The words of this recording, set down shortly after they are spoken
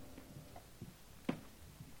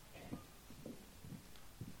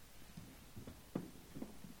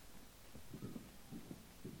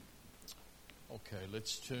Okay,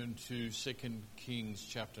 let's turn to 2 Kings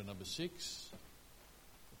chapter number 6.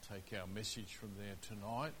 We'll take our message from there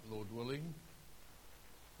tonight, Lord willing.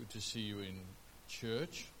 Good to see you in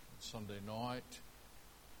church Sunday night.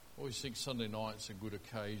 I always think Sunday night's a good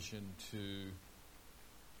occasion to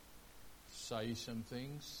say some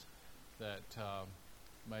things that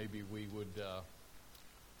maybe we would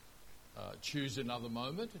choose another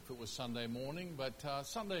moment if it was Sunday morning. But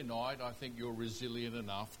Sunday night, I think you're resilient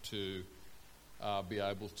enough to be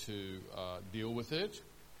able to deal with it.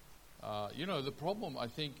 The problem, I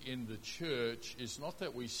think, in the church is not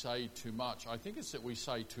that we say too much. I think it's that we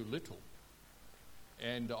say too little.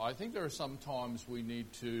 And I think there are some times we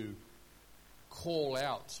need to call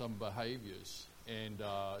out some behaviours and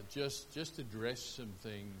just address some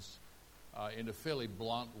things in a fairly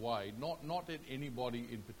blunt way. Not at anybody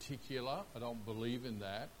in particular. I don't believe in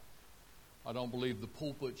that. I don't believe the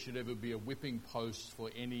pulpit should ever be a whipping post for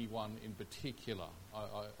anyone in particular.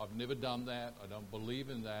 I've never done that. I don't believe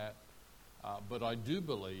in that. But I do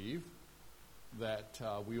believe that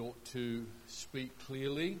we ought to speak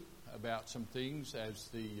clearly about some things as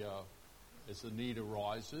the need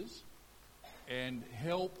arises, and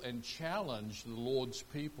help and challenge the Lord's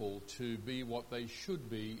people to be what they should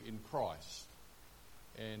be in Christ.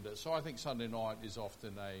 And so I think Sunday night is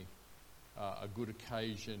often a good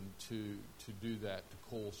occasion to do that, to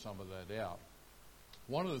call some of that out.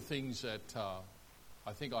 One of the things that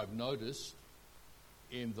I think I've noticed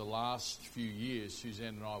in the last few years,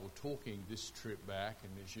 Suzanne and I were talking this trip back,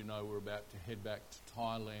 and as you know, we're about to head back to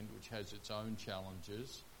Thailand, which has its own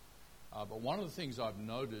challenges. But one of the things I've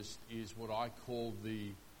noticed is what I call the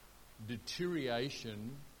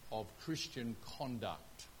deterioration of Christian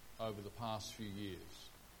conduct over the past few years.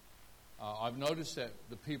 I've noticed that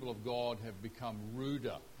the people of God have become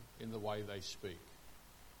ruder in the way they speak,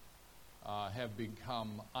 have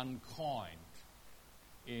become unkind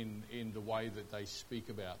in the way that they speak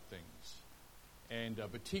about things. And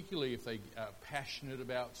particularly if they are passionate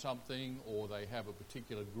about something or they have a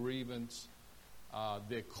particular grievance,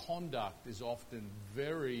 their conduct is often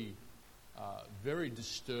very, very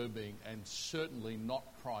disturbing and certainly not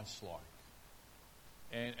Christ-like.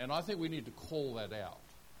 And I think we need to call that out.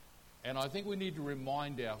 And I think we need to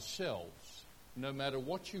remind ourselves, no matter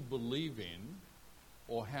what you believe in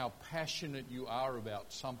or how passionate you are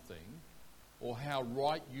about something or how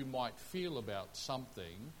right you might feel about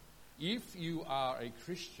something, if you are a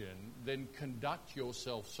Christian, then conduct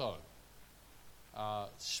yourself so.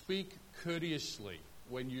 Speak courteously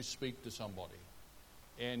when you speak to somebody.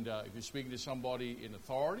 And if you're speaking to somebody in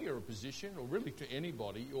authority or a position, or really to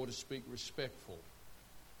anybody, you ought to speak respectful.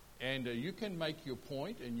 And you can make your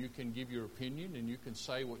point and you can give your opinion and you can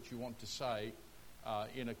say what you want to say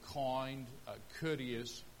in a kind,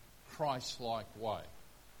 courteous, Christ-like way.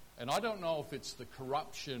 And I don't know if it's the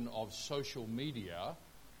corruption of social media,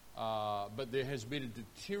 but there has been a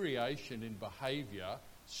deterioration in behaviour,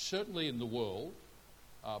 certainly in the world.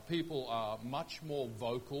 People are much more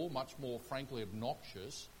vocal, much more, frankly,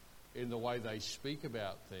 obnoxious in the way they speak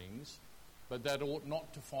about things, but that ought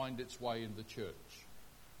not to find its way in the church.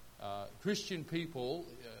 Christian people,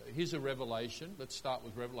 here's a revelation. Let's start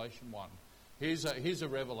with Revelation 1. Here's a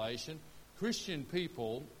revelation. Christian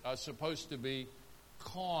people are supposed to be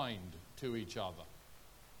kind to each other.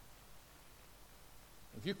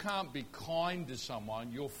 If you can't be kind to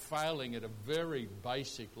someone, you're failing at a very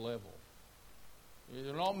basic level.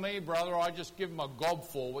 You're not me, brother. I just give them a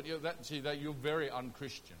gobful. You're very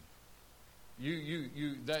unchristian.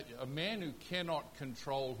 A man who cannot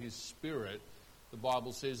control his spirit, the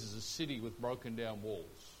Bible says, is a city with broken down walls.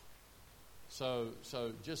 So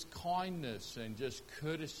just kindness and just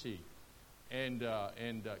courtesy and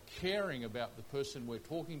caring about the person we're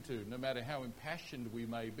talking to, no matter how impassioned we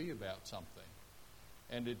may be about something.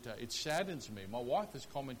 And it saddens me. My wife has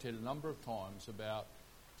commented a number of times about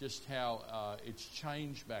just how it's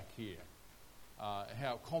changed back here,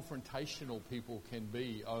 how confrontational people can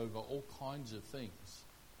be over all kinds of things.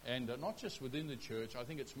 And not just within the church, I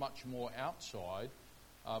think it's much more outside.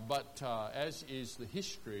 But as is the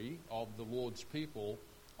history of the Lord's people,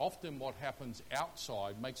 often what happens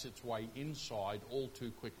outside makes its way inside all too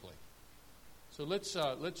quickly. So let's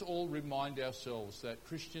all remind ourselves that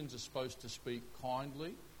Christians are supposed to speak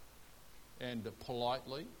kindly and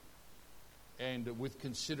politely and with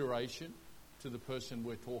consideration to the person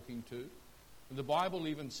we're talking to. And the Bible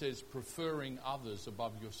even says preferring others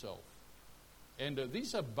above yourself. And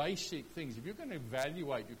these are basic things. If you're going to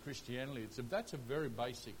evaluate your Christianity, that's a very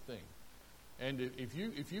basic thing. And if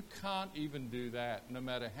you can't even do that, no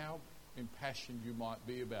matter how impassioned you might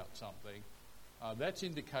be about something, that's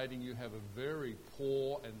indicating you have a very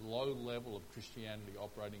poor and low level of Christianity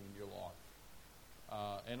operating in your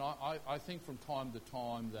life. And I think from time to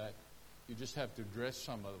time that you just have to address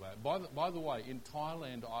some of that. By the way, in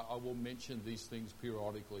Thailand, I will mention these things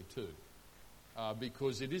periodically too,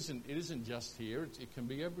 because it isn't just here; it can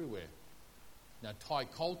be everywhere. Now, Thai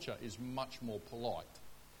culture is much more polite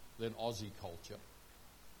than Aussie culture,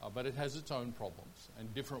 but it has its own problems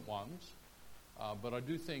and different ones. But I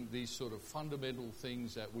do think these sort of fundamental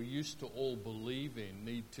things that we used to all believe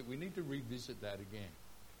in we need to revisit that again.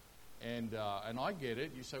 And I get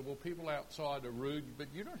it. You say, well, people outside are rude, but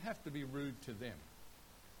you don't have to be rude to them.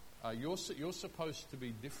 You're supposed to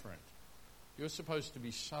be different. You're supposed to be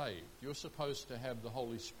saved. You're supposed to have the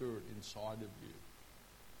Holy Spirit inside of you.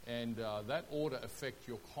 And that ought to affect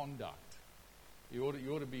your conduct. You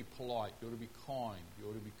ought to be polite. You ought to be kind. You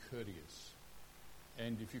ought to be courteous.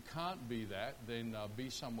 And if you can't be that, then be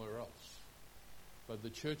somewhere else. But the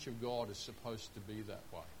Church of God is supposed to be that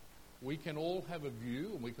way. We can all have a view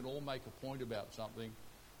and we can all make a point about something,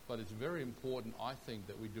 but it's very important, I think,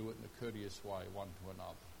 that we do it in a courteous way, one to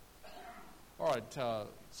another. All right,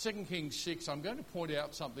 2 Kings 6, I'm going to point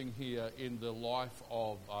out something here in the life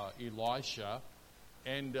of Elisha.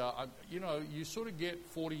 And, you sort of get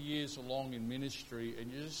 40 years along in ministry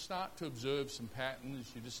and you just start to observe some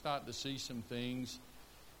patterns. You just start to see some things.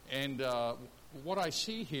 And what I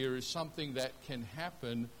see here is something that can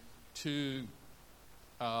happen to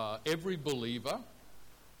every believer.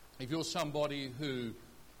 If you're somebody who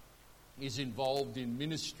is involved in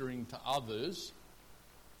ministering to others,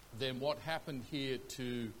 then what happened here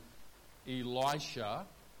to Elisha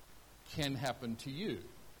can happen to you.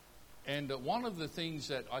 And one of the things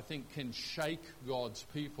that I think can shake God's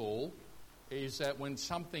people is that when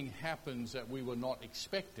something happens that we were not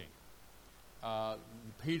expecting.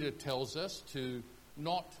 Peter tells us to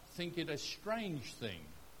not think it a strange thing,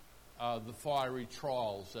 the fiery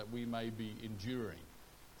trials that we may be enduring.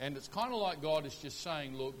 And it's kind of like God is just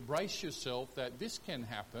saying, look, brace yourself that this can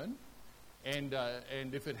happen. And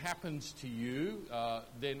if it happens to you,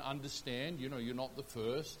 then understand, you're not the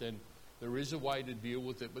first, and there is a way to deal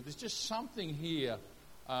with it. But there's just something here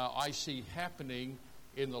I see happening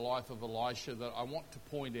in the life of Elisha that I want to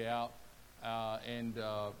point out, and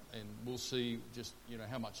we'll see just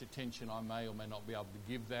how much attention I may or may not be able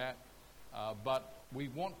to give that. But we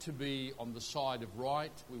want to be on the side of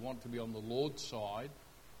right. We want to be on the Lord's side.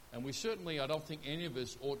 And we certainly, I don't think any of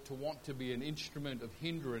us ought to want to be an instrument of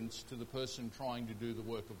hindrance to the person trying to do the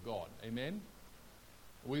work of God. Amen?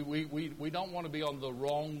 We don't want to be on the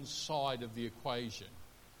wrong side of the equation,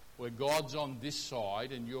 where God's on this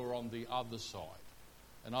side and you're on the other side.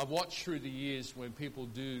 And I've watched through the years when people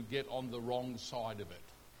do get on the wrong side of it.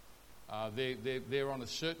 They're on a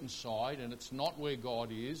certain side, and it's not where God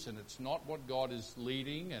is, and it's not what God is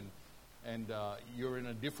leading, and you're in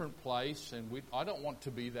a different place. And I don't want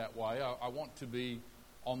to be that way. I want to be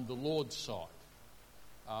on the Lord's side.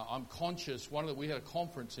 I'm conscious. We had a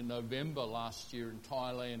conference in November last year in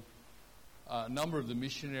Thailand. A number of the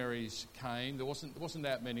missionaries came. There wasn't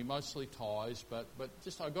that many, mostly Thais, but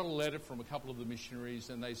just I got a letter from a couple of the missionaries,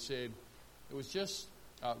 and they said it was just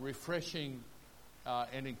refreshing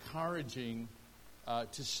and encouraging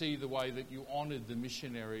to see the way that you honoured the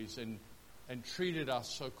missionaries and treated us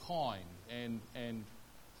so kind and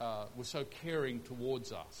were so caring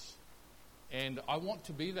towards us. And I want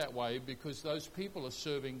to be that way because those people are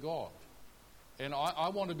serving God. And I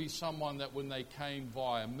want to be someone that when they came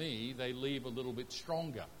via me, they leave a little bit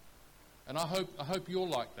stronger. And I hope you're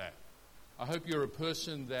like that. I hope you're a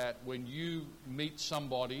person that when you meet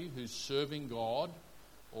somebody who's serving God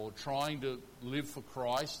or trying to live for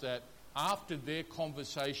Christ, that after their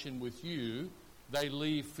conversation with you, they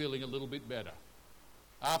leave feeling a little bit better.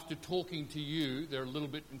 After talking to you, they're a little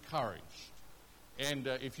bit encouraged. And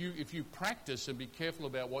if you practice and be careful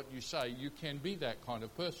about what you say, you can be that kind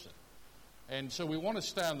of person. And so we want to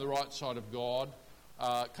stay on the right side of God.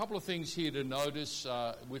 A couple of things here to notice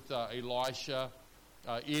with Elisha.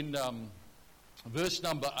 In verse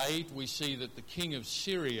number 8, we see that the king of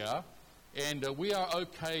Syria, and we are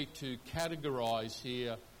okay to categorize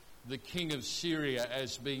here the king of Syria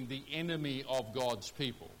as being the enemy of God's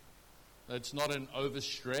people. That's not an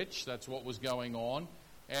overstretch. That's what was going on.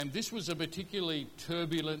 And this was a particularly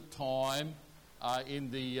turbulent time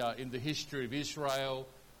in the history of Israel.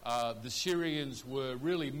 The Syrians were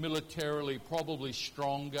really militarily probably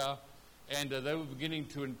stronger, and they were beginning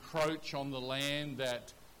to encroach on the land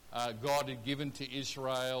that God had given to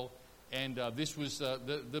Israel. And this was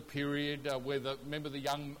the period where remember the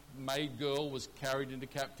young maid girl was carried into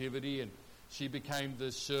captivity, and she became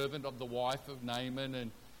the servant of the wife of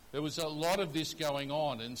Naaman. There was a lot of this going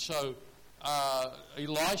on. And so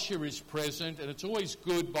Elisha is present, and it's always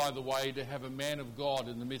good, by the way, to have a man of God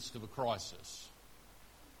in the midst of a crisis.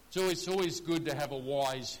 It's always good to have a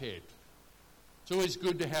wise head. It's always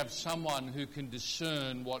good to have someone who can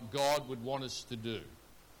discern what God would want us to do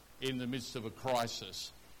in the midst of a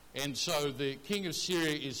crisis. And so the king of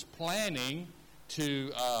Syria is planning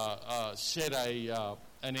to set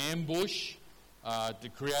an ambush, to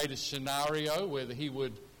create a scenario where he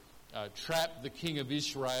would trap the king of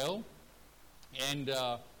Israel. And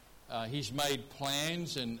he's made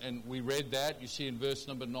plans, and we read that, you see in verse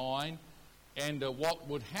number 9. And what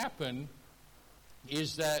would happen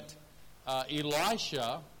is that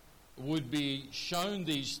Elisha would be shown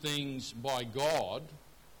these things by God.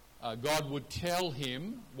 God would tell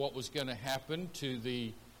him what was going to happen to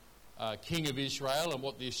the king of Israel and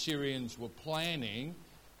what the Assyrians were planning.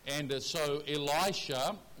 And so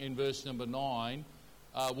Elisha, in verse number 9,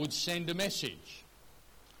 would send a message.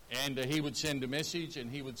 And he would send a message,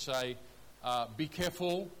 and he would say, be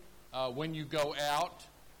careful when you go out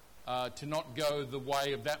to not go the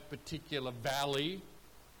way of that particular valley,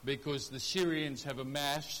 because the Syrians have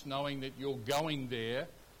amassed, knowing that you're going there,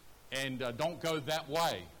 and don't go that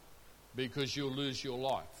way, because you'll lose your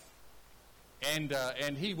life.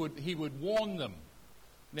 And he would warn them.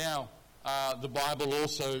 Now, the Bible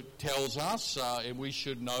also tells us, and we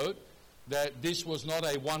should note, that this was not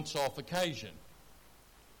a once-off occasion.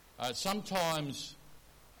 Sometimes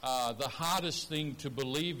the hardest thing to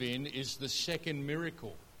believe in is the second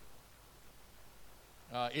miracle.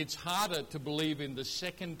 It's harder to believe in the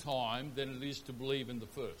second time than it is to believe in the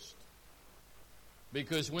first.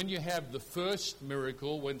 Because when you have the first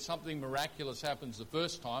miracle, when something miraculous happens the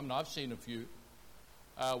first time, and I've seen a few,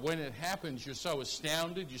 when it happens, you're so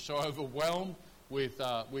astounded, you're so overwhelmed with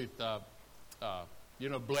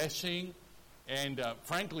blessing, and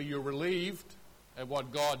frankly, you're relieved at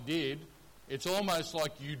what God did. It's almost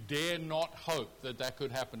like you dare not hope that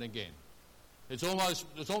could happen again. It's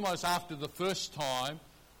almost after the first time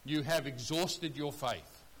you have exhausted your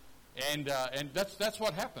faith, and that's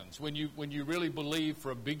what happens when you really believe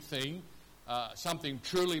for a big thing, something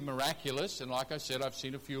truly miraculous. And like I said, I've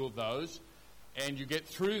seen a few of those, and you get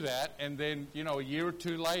through that, and then a year or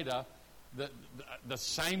two later, the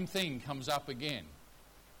same thing comes up again,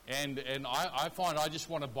 and I find I just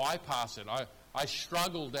want to bypass it. I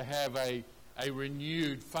struggle to have a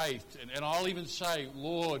renewed faith, and I'll even say,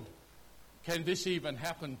 Lord, can this even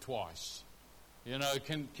happen twice?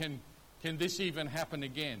 Can this even happen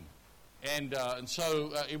again? And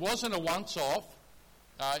so it wasn't a once-off,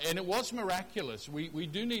 and it was miraculous. We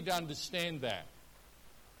do need to understand that,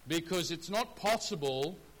 because it's not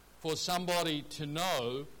possible for somebody to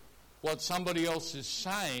know what somebody else is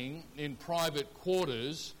saying in private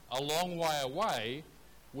quarters a long way away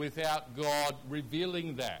without God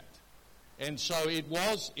revealing that. And so it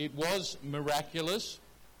was miraculous.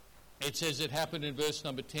 It says it happened in verse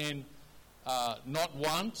number 10, not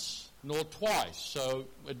once nor twice. So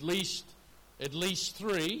at least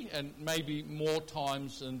 3, and maybe more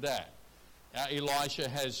times than that. Elisha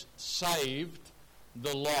has saved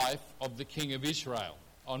the life of the king of Israel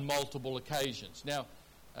on multiple occasions. Now,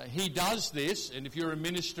 he does this, and if you're a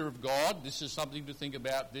minister of God, this is something to think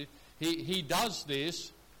about. He does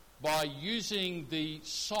this by using the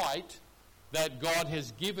sight that God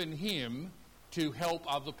has given him to help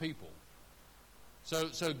other people.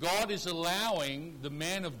 So God is allowing the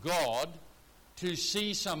man of God to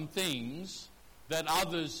see some things that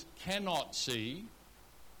others cannot see,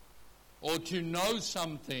 or to know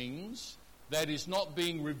some things that is not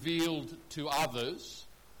being revealed to others,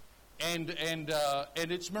 and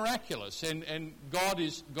it's miraculous, and God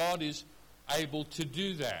is able to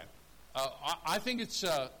do that. I think it's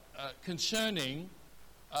concerning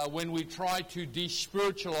when we try to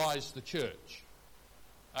despiritualize the church,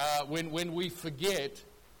 when we forget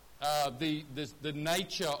the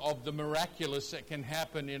nature of the miraculous that can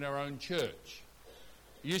happen in our own church.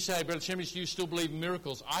 You say, Brother Sehmish, do you still believe in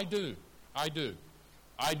miracles? I do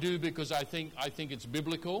because I think it's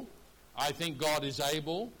biblical. I think God is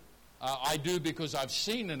able. I do because I've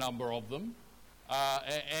seen a number of them,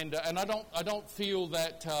 and I don't feel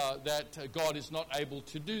that God is not able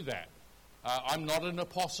to do that. I'm not an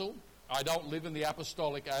apostle. I don't live in the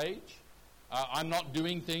apostolic age. I'm not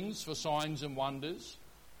doing things for signs and wonders,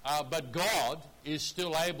 but God is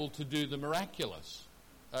still able to do the miraculous.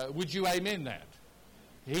 Would you amen that?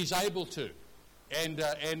 He's able to,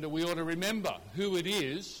 and we ought to remember who it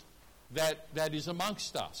is that is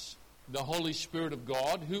amongst us. The Holy Spirit of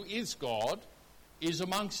God, who is God, is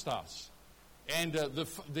amongst us, and the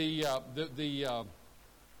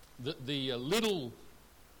little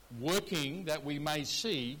working that we may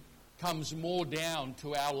see comes more down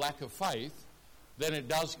to our lack of faith than it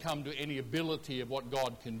does come to any ability of what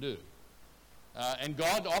God can do. And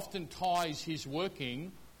God often ties his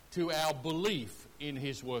working to our belief in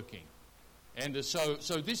his working. And so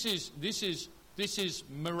this is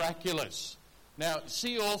miraculous. Now,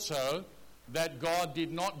 see also that God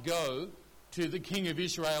did not go to the king of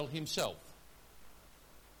Israel himself.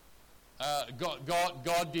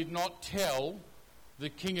 God did not tell the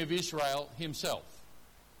king of Israel himself.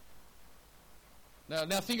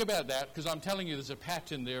 Now think about that, because I'm telling you there's a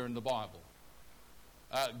pattern there in the Bible.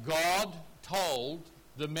 God told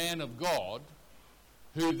the man of God,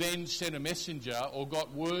 who then sent a messenger or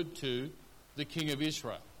got word to the king of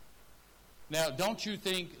Israel. Now, don't you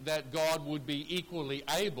think that God would be equally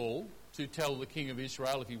able to tell the king of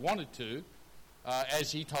Israel if he wanted to,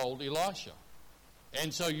 as he told Elisha?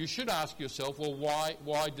 And so you should ask yourself, well,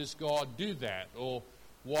 why does God do that? Or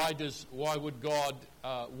why would God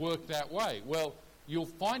work that way? Well, you'll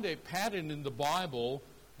find a pattern in the Bible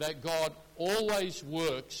that God always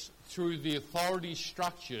works through the authority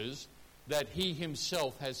structures that he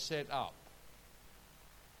himself has set up.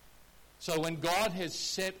 So when God has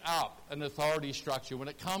set up an authority structure, when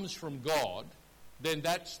it comes from God, then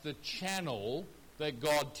that's the channel that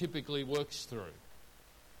God typically works through.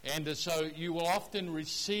 And so you will often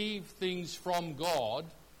receive things from God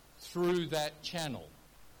through that channel,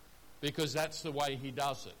 because that's the way he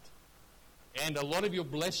does it. And a lot of your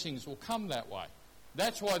blessings will come that way.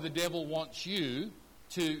 That's why the devil wants you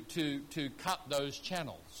to cut those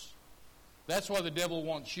channels. That's why the devil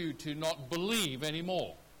wants you to not believe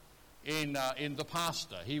anymore in the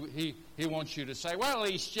pastor. He wants you to say, well,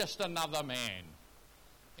 he's just another man.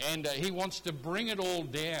 And he wants to bring it all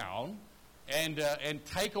down and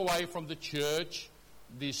take away from the church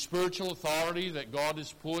the spiritual authority that God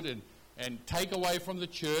has put, and take away from the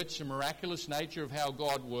church the miraculous nature of how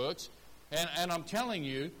God works. And I'm telling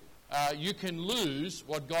you, you can lose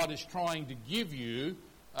what God is trying to give you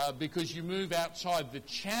because you move outside the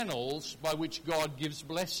channels by which God gives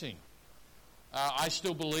blessing. I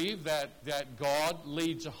still believe that God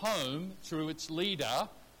leads a home through its leader,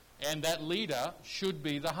 and that leader should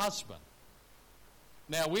be the husband.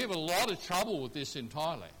 Now, we have a lot of trouble with this in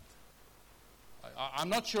Thailand. I'm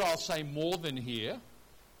not sure I'll say more than here,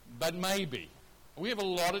 but maybe. We have a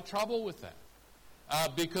lot of trouble with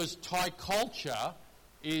that because Thai culture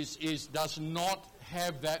does not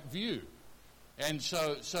have that view. And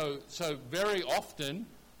so very often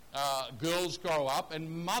girls grow up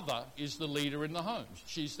and mother is the leader in the home.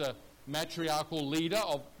 She's the matriarchal leader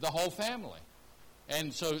of the whole family.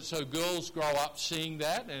 And so girls grow up seeing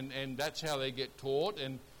that, and that's how they get taught.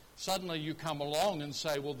 And suddenly you come along and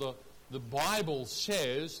say, well, the Bible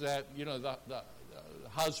says that, the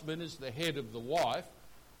husband is the head of the wife.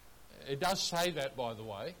 It does say that, by the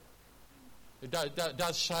way. It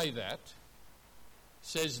does say that.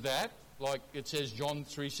 Says that, like it says John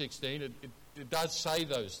 3:16. It does say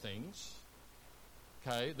those things.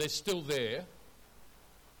 Okay, they're still there.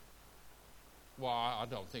 Well, I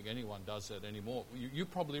don't think anyone does that anymore. You're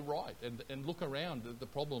probably right. And look around at the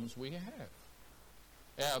problems we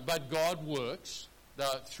have. But God works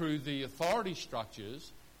through the authority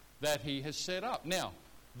structures that he has set up. Now,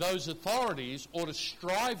 those authorities ought to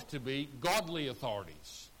strive to be godly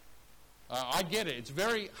authorities. I get it. It's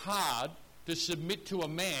very hard to submit to a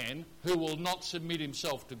man who will not submit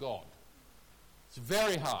himself to God. It's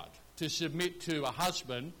very hard to submit to a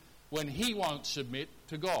husband when he won't submit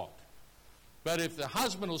to God. But if the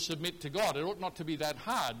husband will submit to God, it ought not to be that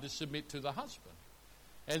hard to submit to the husband.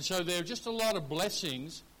 And so there are just a lot of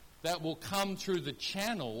blessings that will come through the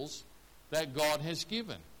channels that God has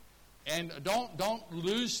given. And don't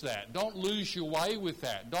lose that. Don't lose your way with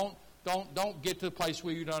that. Don't get to the place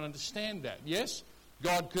where you don't understand that. Yes,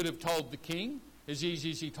 God could have told the king as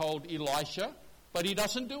easy as he told Elisha, but he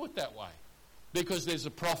doesn't do it that way. Because there's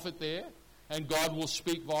a prophet there, and God will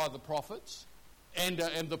speak via the prophets. And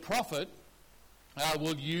the prophet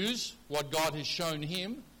will use what God has shown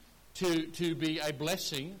him to be a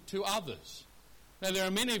blessing to others. Now, there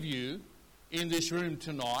are many of you in this room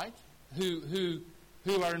tonight who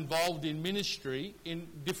are involved in ministry in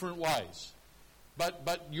different ways.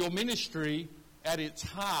 But your ministry at its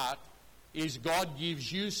heart is God gives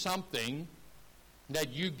you something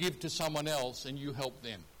that you give to someone else and you help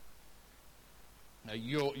them. Now,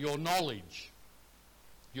 your knowledge,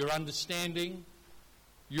 your understanding,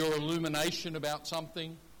 your illumination about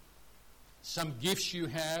something, some gifts you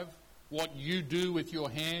have, what you do with your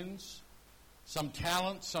hands, some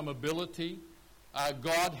talent, some ability.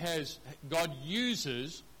 God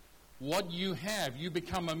uses what you have. You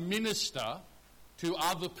become a minister to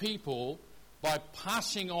other people by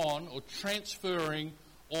passing on or transferring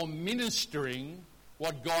or ministering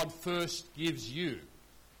what God first gives you.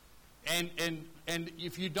 And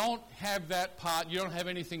if you don't have that part, you don't have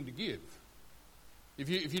anything to give.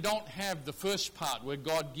 If you don't have the first part where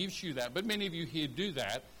God gives you that, but many of you here do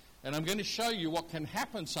that, and I'm going to show you what can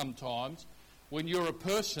happen sometimes when you're a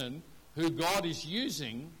person who God is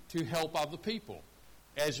using to help other people,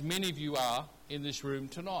 as many of you are in this room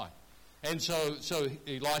tonight. And so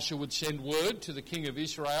Elisha would send word to the king of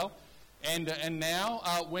Israel, and now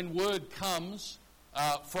when word comes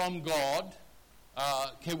from God,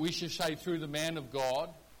 we should say through the man of God,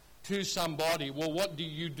 to somebody, well, what do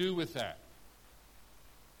you do with that?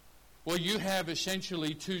 Well, you have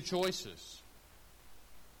essentially two choices.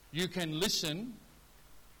 You can listen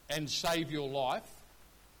and save your life,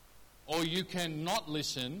 or you can not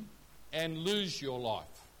listen and lose your life.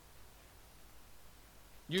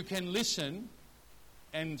 You can listen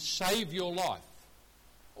and save your life,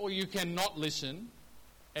 or you can not listen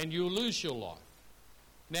and you'll lose your life.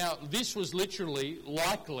 Now, this was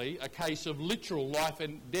likely a case of literal life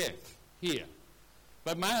and death here.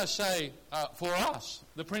 But may I say, for us,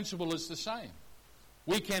 the principle is the same.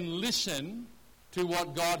 We can listen to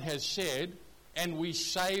what God has said and we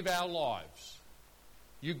save our lives.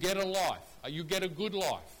 You get a life. You get a good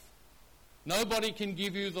life. Nobody can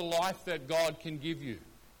give you the life that God can give you.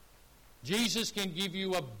 Jesus can give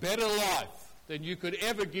you a better life than you could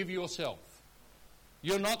ever give yourself.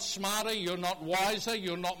 You're not smarter, you're not wiser,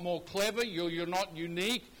 you're not more clever, you're not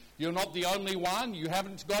unique, you're not the only one, you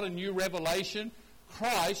haven't got a new revelation.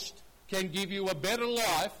 Christ can give you a better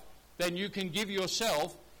life than you can give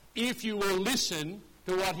yourself if you will listen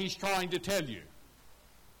to what he's trying to tell you.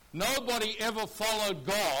 Nobody ever followed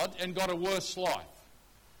God and got a worse life.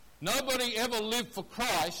 Nobody ever lived for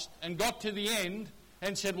Christ and got to the end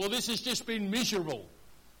and said, well, this has just been miserable.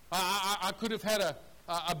 I could have had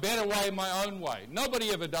a better way, my own way.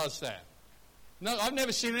 Nobody ever does that. No, I've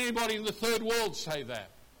never seen anybody in the third world say that.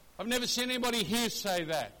 I've never seen anybody here say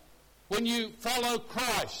that. When you follow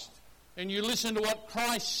Christ and you listen to what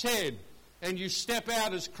Christ said and you step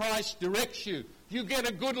out as Christ directs you, you get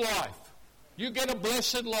a good life. You get a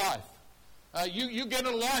blessed life. You get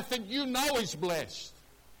a life that you know is blessed.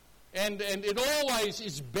 And it always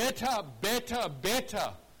is better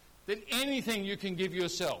than anything you can give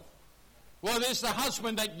yourself. Well, there's the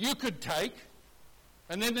husband that you could take,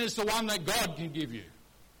 and then there's the one that God can give you.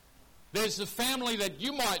 There's the family that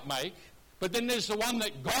you might make, but then there's the one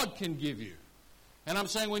that God can give you. And I'm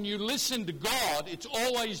saying when you listen to God, it's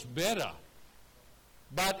always better.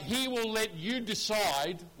 But he will let you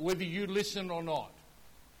decide whether you listen or not.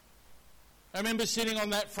 I remember sitting on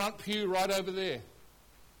that front pew right over there.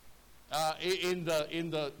 In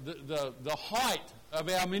the height of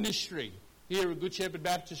our ministry here at Good Shepherd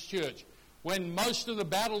Baptist Church, when most of the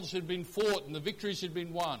battles had been fought and the victories had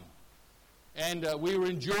been won, and we were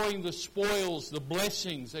enjoying the spoils, the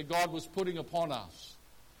blessings that God was putting upon us,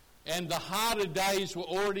 and the harder days were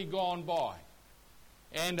already gone by.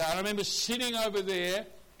 And I remember sitting over there,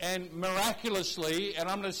 and miraculously, and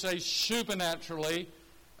I'm going to say supernaturally,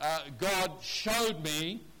 God showed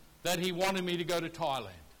me that he wanted me to go to Thailand.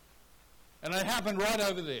 And it happened right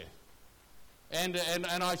over there. And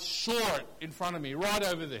I saw it in front of me, right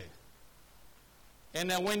over there. And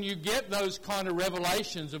now when you get those kind of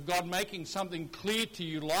revelations of God making something clear to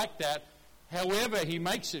you like that, however he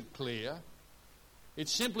makes it clear, it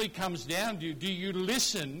simply comes down to, do you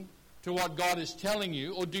listen to what God is telling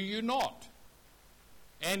you or do you not?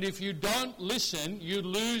 And if you don't listen, you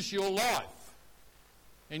lose your life.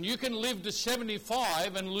 And you can live to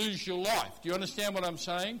 75 and lose your life. Do you understand what I'm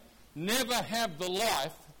saying? Never have the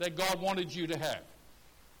life that God wanted you to have.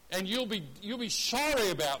 And you'll be sorry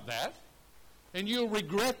about that. And you'll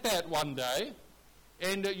regret that one day.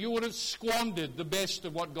 And you would have squandered the best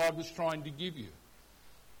of what God was trying to give you.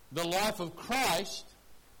 The life of Christ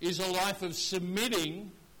is a life of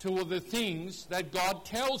submitting to the things that God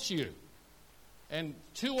tells you. And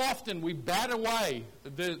too often we bat away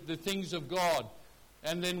the things of God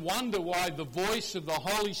and then wonder why the voice of the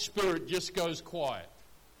Holy Spirit just goes quiet.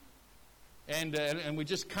 And we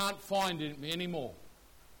just can't find it anymore.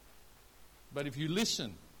 But if you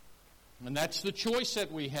listen, and that's the choice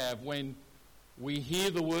that we have when we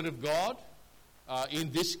hear the word of God.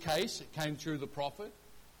 In this case, it came through the prophet.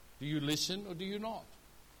 Do you listen or do you not?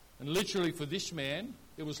 And literally for this man,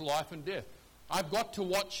 it was life and death. I've got to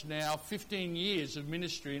watch now 15 years of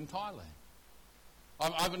ministry in Thailand.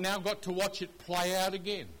 I've now got to watch it play out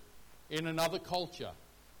again in another culture.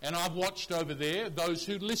 And I've watched over there those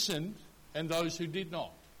who listened and those who did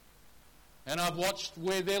not. And I've watched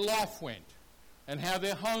where their life went. and how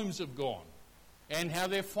their homes have gone, and how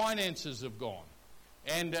their finances have gone,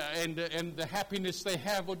 and the happiness they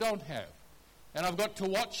have or don't have. And I've got to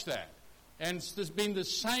watch that. And there's been the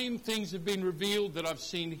same things have been revealed that I've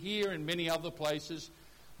seen here and many other places.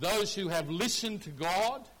 Those who have listened to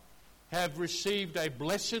God have received a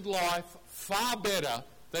blessed life far better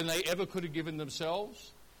than they ever could have given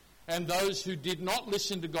themselves. And those who did not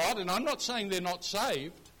listen to God, and I'm not saying they're not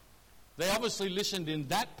saved, they obviously listened in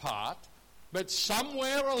that part, but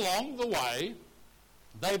somewhere along the way,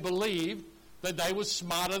 they believed that they were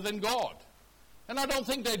smarter than God. And I don't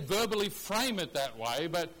think they'd verbally frame it that way,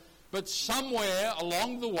 but somewhere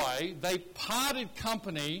along the way, they parted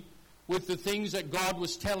company with the things that God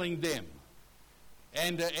was telling them.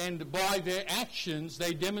 And by their actions,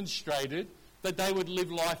 they demonstrated that they would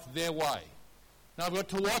live life their way. Now, I've got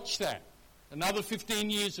to watch that. Another 15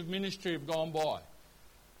 years of ministry have gone by.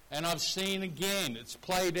 And I've seen again, it's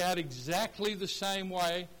played out exactly the same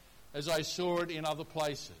way as I saw it in other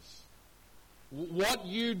places. What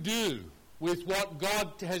you do with what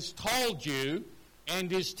God has told you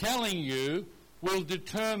and is telling you will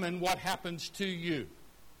determine what happens to you.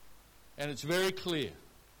 And it's very clear.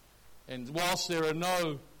 And whilst there are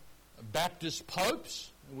no Baptist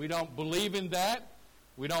popes, we don't believe in that.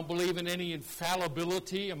 We don't believe in any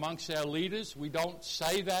infallibility amongst our leaders. We don't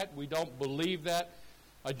say that. We don't believe that.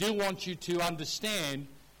 I do want you to understand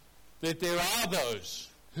that there are those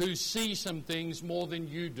who see some things more than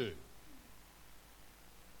you do.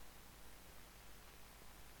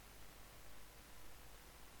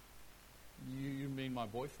 You mean my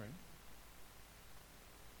boyfriend?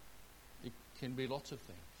 It can be lots of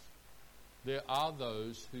things. There are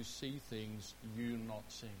those who see things you're not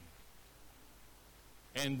seeing.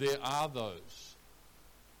 And there are those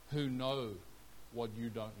who know what you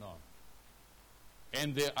don't know.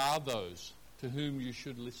 And there are those to whom you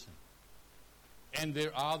should listen. And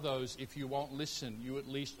there are those, if you won't listen, you at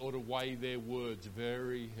least ought to weigh their words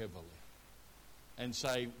very heavily and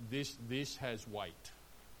say, this has weight.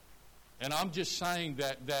 And I'm just saying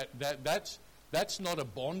that's not a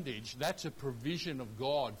bondage, that's a provision of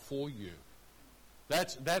God for you.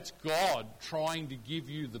 That's God trying to give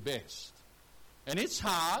you the best. And it's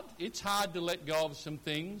hard to let go of some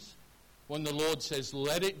things when the Lord says,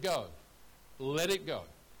 let it go. Let it go.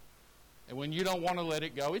 And when you don't want to let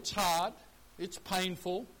it go, it's hard, it's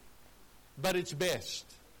painful, but it's best.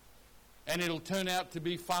 And it'll turn out to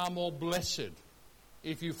be far more blessed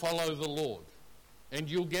if you follow the Lord. And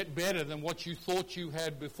you'll get better than what you thought you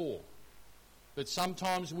had before. But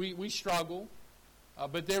sometimes we struggle,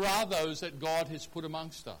 but there are those that God has put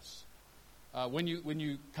amongst us. When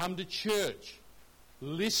you come to church,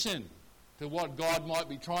 listen to what God might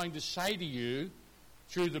be trying to say to you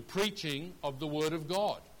through the preaching of the Word of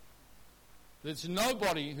God. There's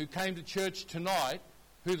nobody who came to church tonight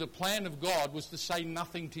who the plan of God was to say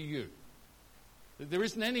nothing to you. There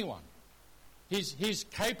isn't anyone. His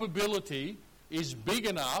capability is big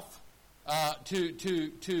enough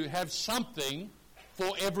to have something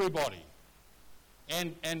for everybody.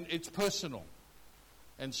 And it's personal.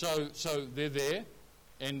 And so they're there,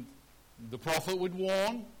 and the prophet would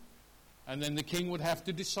warn, and then the king would have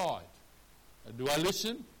to decide. Do I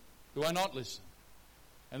listen? Do I not listen?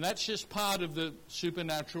 And that's just part of the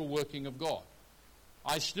supernatural working of God.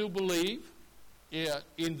 I still believe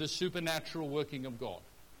in the supernatural working of God.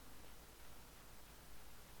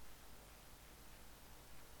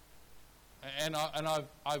 And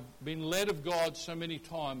I've been led of God so many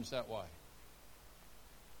times that way.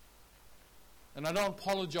 And I don't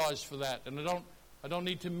apologize for that, and I don't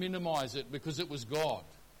need to minimize it because it was God.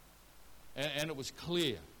 And it was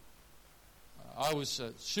clear. I was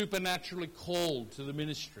supernaturally called to the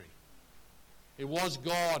ministry. It was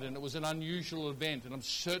God, and it was an unusual event, and I'm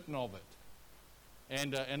certain of it.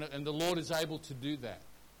 And the Lord is able to do that.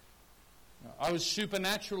 I was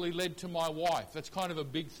supernaturally led to my wife. That's kind of a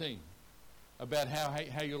big thing about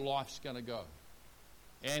how your life's going to go.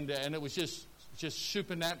 And it was just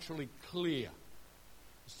supernaturally clear.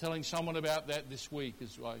 I was telling someone about that this week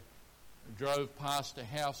as I drove past a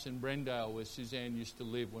house in Brendale where Suzanne used to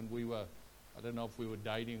live when we were, I don't know if we were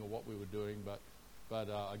dating or what we were doing, but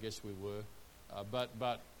I guess we were.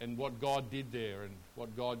 And what God did there and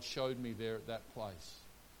what God showed me there at that place.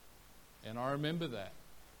 And I remember that.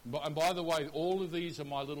 And by the way, all of these are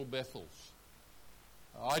my little Bethels.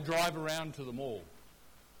 I drive around to them all.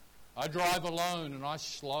 I drive alone and I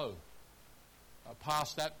slow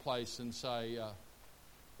past that place and say,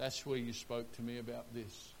 that's where you spoke to me about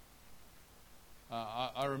this.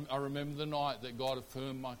 I remember the night that God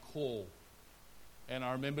affirmed my call. And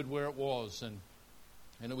I remembered where it was. And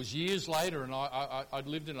And it was years later, and I'd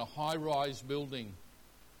lived in a high-rise building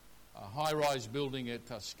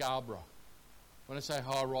at Scarborough. When I say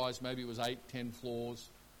high-rise, maybe it was 8, 10 floors,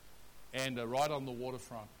 and right on the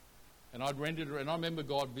waterfront. And I'd rented it, and I remember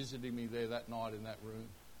God visiting me there that night in that room.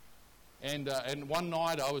 And one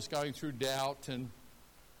night I was going through doubt, and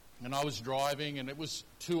I was driving, and it was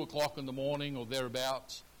 2 o'clock in the morning or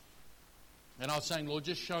thereabouts. And I was saying, Lord,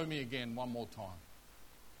 just show me again one more time.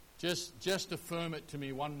 Just affirm it to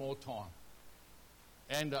me one more time.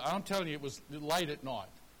 And I'm telling you, it was late at night.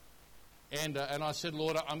 And I said,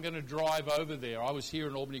 Lord, I'm going to drive over there. I was here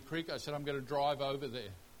in Albany Creek. I said, I'm going to drive over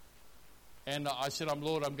there. And I said,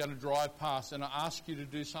 Lord, I'm going to drive past, and I ask you to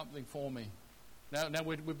do something for me. Now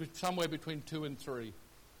we're somewhere between 2 and 3.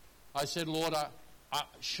 I said, Lord,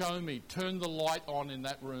 show me, turn the light on in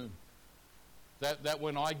that room. That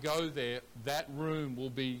when I go there, that room will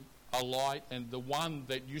be a light, and the one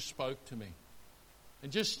that you spoke to me. And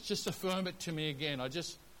just affirm it to me again. I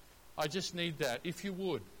just need that, if you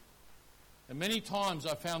would. And many times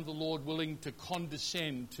I found the Lord willing to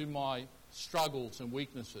condescend to my struggles and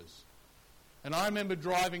weaknesses. And I remember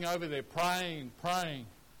driving over there, praying,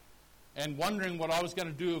 and wondering what I was going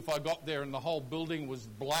to do if I got there and the whole building was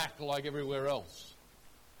black like everywhere else.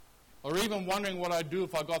 Or even wondering what I'd do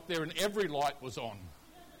if I got there and every light was on.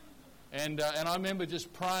 And I remember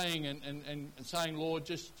just praying and saying, Lord,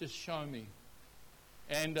 just show me.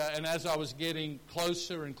 And as I was getting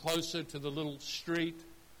closer and closer to the little street,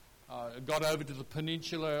 got over to the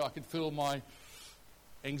peninsula, I could feel my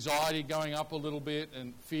anxiety going up a little bit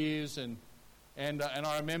and fears. And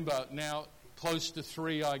I remember now close to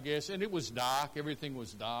 3, I guess, and it was dark. Everything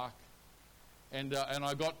was dark. And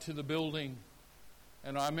I got to the building,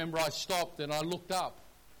 and I remember I stopped and I looked up.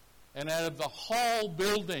 And out of the whole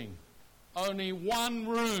building, only one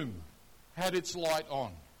room had its light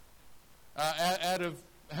on. Out of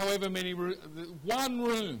however many rooms, one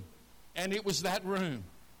room, and it was that room,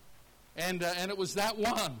 and it was that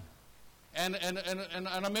one, and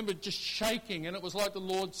I remember just shaking, and it was like the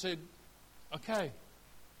Lord said, "Okay,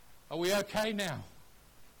 are we okay now?"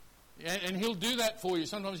 And He'll do that for you.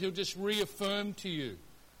 Sometimes He'll just reaffirm to you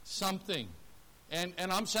something, and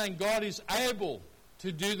I'm saying God is able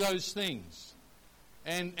to do those things.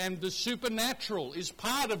 And the supernatural is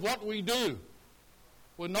part of what we do.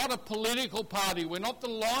 We're not a political party. We're not the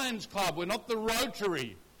Lions Club. We're not the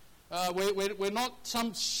Rotary. We're not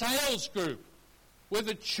some sales group. We're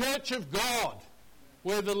the Church of God,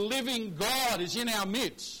 where the living God is in our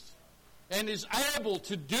midst and is able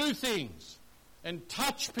to do things and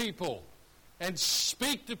touch people and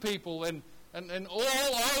speak to people. And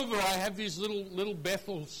all over I have these little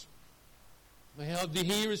Bethels.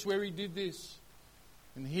 Here is where He did this.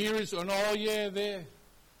 And here is, and oh yeah, there.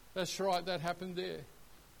 That's right, that happened there.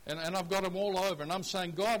 And I've got them all over. And I'm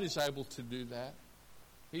saying God is able to do that.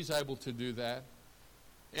 He's able to do that.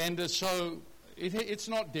 And so it's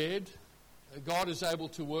not dead. God is able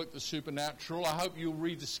to work the supernatural. I hope you'll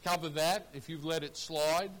rediscover that if you've let it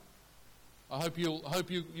slide. I hope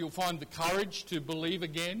you'll find the courage to believe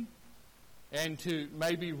again and to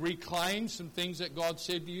maybe reclaim some things that God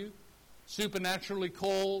said to you. Supernaturally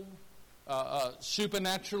called.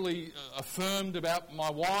 Supernaturally affirmed about my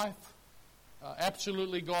wife.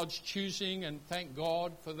 Absolutely God's choosing, and thank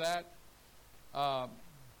God for that.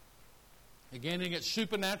 Again, I get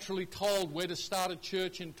supernaturally told where to start a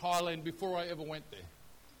church in Thailand before I ever went there.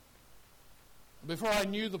 Before I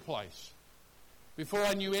knew the place. Before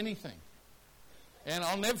I knew anything. And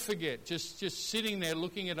I'll never forget just sitting there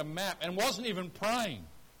looking at a map and wasn't even praying,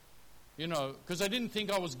 because I didn't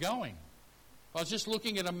think I was going. I was just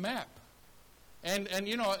looking at a map. And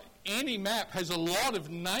any map has a lot of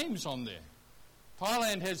names on there.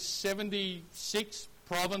 Thailand has 76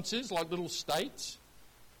 provinces, like little states,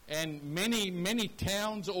 and many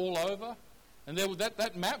towns all over. And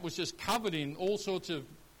that map was just covered in all sorts of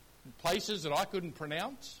places that I couldn't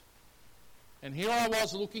pronounce. And here I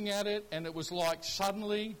was looking at it, and it was like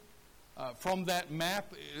suddenly from that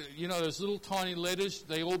map, those little tiny letters,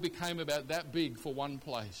 they all became about that big for one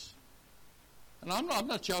place. And I'm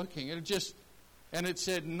not joking. And it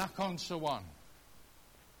said Nakhon Sawan.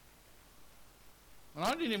 And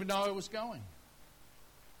I didn't even know I was going.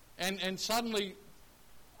 And suddenly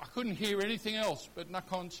I couldn't hear anything else but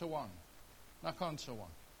Nakhon Sawan. Nakhon Sawan.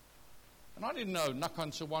 And I didn't know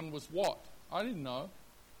Nakhon Sawan was what. I didn't know.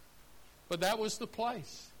 But that was the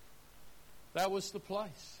place. That was the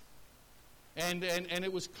place. And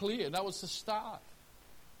it was clear. That was the start.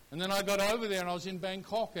 And then I got over there and I was in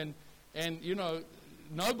Bangkok, and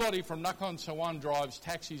nobody from Nakhon Sawan drives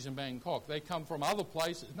taxis in Bangkok. They come from other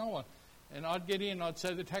places. No one. And I'd get in, I'd say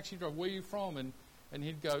to the taxi driver, "Where are you from?" And And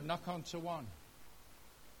he'd go, Nakhon Sawan.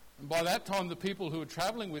 And by that time, the people who were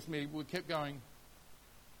travelling with me kept going,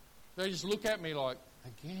 they just look at me like,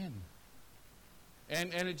 again.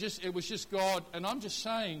 And it was just God. And I'm just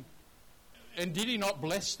saying, and did he not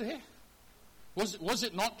bless there? Was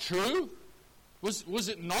it not true? Was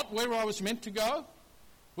it not where I was meant to go?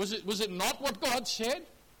 Was it not what God said?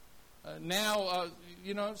 Now,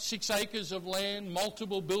 6 acres of land,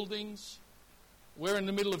 multiple buildings. We're in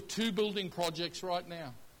the middle of 2 building projects right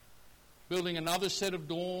now. Building another set of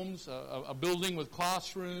dorms, a building with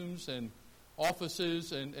classrooms and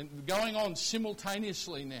offices, and going on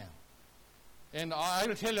simultaneously now. And I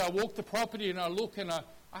got to tell you, I walk the property and I look and I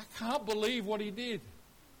can't believe what he did.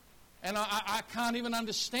 And I can't even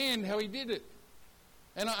understand how he did it.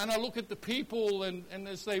 And I look at the people and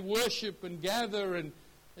as they worship and gather and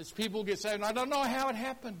as people get saved, and I don't know how it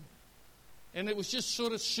happened. And it was just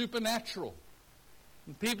sort of supernatural.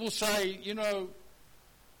 And people say,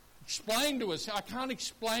 explain to us. I can't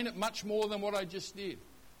explain it much more than what I just did.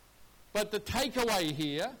 But the takeaway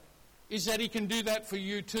here is that he can do that for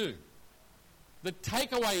you too. The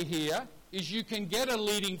takeaway here is you can get a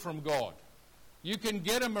leading from God. You can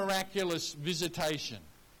get a miraculous visitation.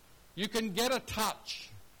 You can get a touch.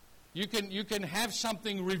 You can have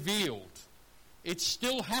something revealed. It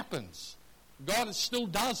still happens. God still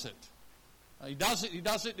does it. He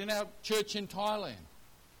does it in our church in Thailand.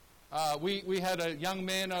 We had a young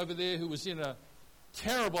man over there who was in a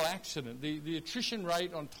terrible accident. The attrition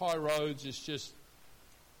rate on Thai roads is just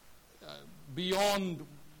beyond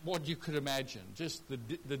what you could imagine. Just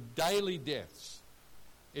the daily deaths.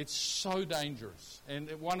 It's so dangerous. And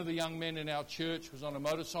one of the young men in our church was on a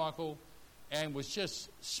motorcycle and was just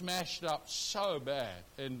smashed up so bad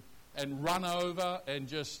and run over and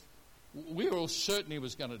just, we were all certain he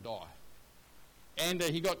was going to die. And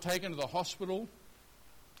he got taken to the hospital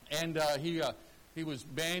and he was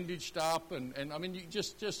bandaged up and I mean, you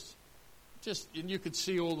just and you could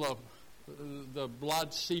see all the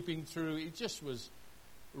blood seeping through. He just was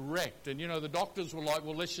wrecked. And, the doctors were like,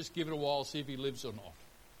 well, let's just give it a while, see if he lives or not,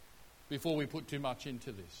 before we put too much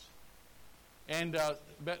into this. And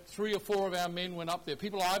about 3 or 4 of our men went up there.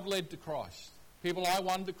 People I've led to Christ. People I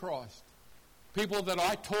won to Christ. People that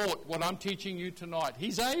I taught what I'm teaching you tonight.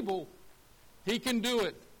 He's able. He can do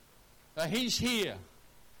it. He's here.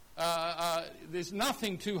 There's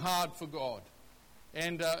nothing too hard for God.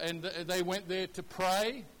 And they went there to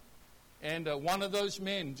pray. And one of those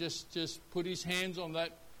men just put his hands on the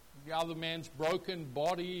other man's broken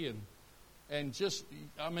body and just,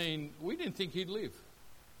 we didn't think he'd live.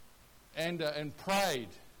 And prayed.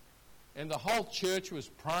 And the whole church was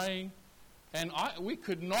praying. And we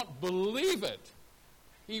could not believe it.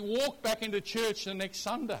 He walked back into church the next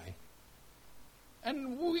Sunday.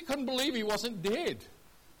 And we couldn't believe he wasn't dead.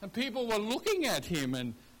 And people were looking at him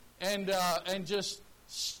and just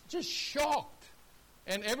shocked.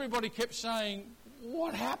 And everybody kept saying,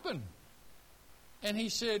 what happened? And he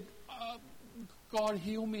said, God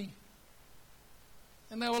heal me.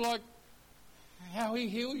 And they were like, how he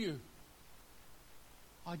heal you?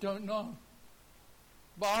 I don't know.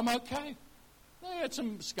 But I'm okay. They had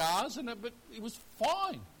some scars, but it was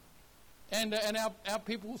fine. And our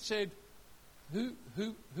people said, who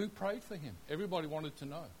prayed for him? Everybody wanted to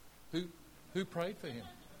know. Who prayed for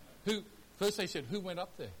him? First they said, who went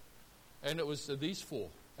up there? And it was these 4.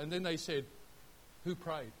 And then they said, who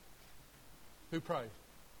prayed? Who prayed?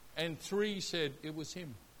 And 3 said, it was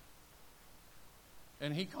him.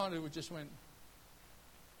 And he kind of just went,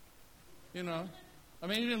 he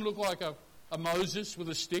didn't look like a Moses with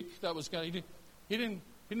a stick that was going. He didn't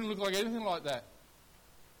look like anything like that.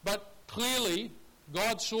 But clearly,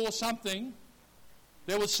 God saw something.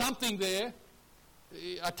 There was something there,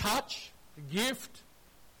 a touch, a gift,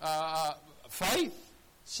 faith,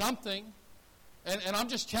 something. And I'm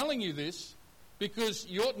just telling you this because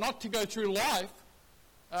you ought not to go through life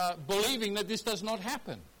believing that this does not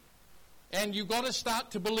happen. And you've got to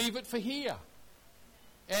start to believe it for here.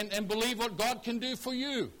 And believe what God can do for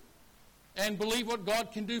you. And believe what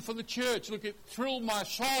God can do for the church. Look, it thrilled my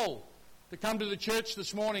soul to come to the church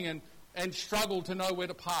this morning and struggle to know where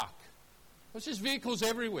to park. There was just vehicles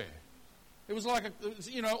everywhere. It was like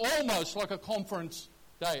almost like a conference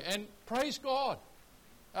day. And praise God.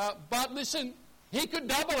 But listen, he could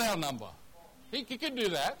double our number. He could do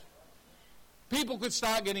that. People could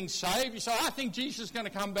start getting saved. You say, I think Jesus is going to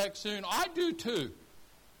come back soon. I do too.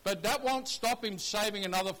 But that won't stop him saving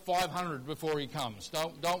another 500 before he comes.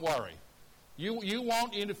 Don't worry. You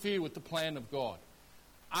won't interfere with the plan of God.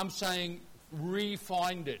 I'm saying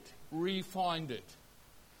re-find it. Re-find it.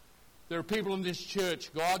 There are people in this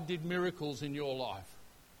church, God did miracles in your life.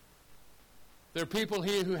 There are people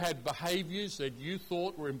here who had behaviours that you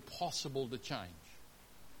thought were impossible to change.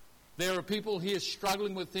 There are people here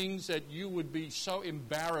struggling with things that you would be so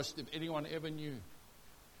embarrassed if anyone ever knew.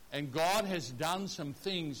 And God has done some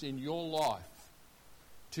things in your life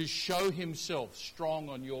to show himself strong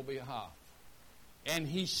on your behalf. And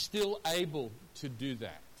he's still able to do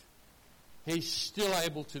that. He's still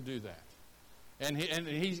able to do that. And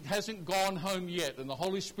he hasn't gone home yet, and the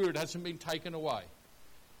Holy Spirit hasn't been taken away.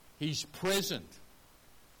 He's present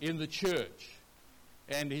in the church,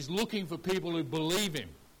 and he's looking for people who believe him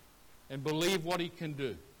and believe what he can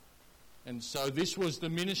do. And so this was the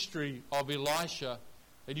ministry of Elisha.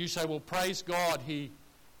 And you say, well, praise God, he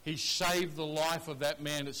saved the life of that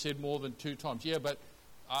man, it said more than 2 times. Yeah, but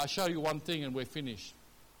I'll show you one thing and we're finished.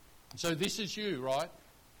 So this is you, right?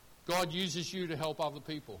 God uses you to help other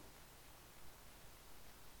people.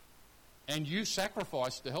 And you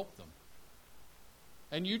sacrificed to help them.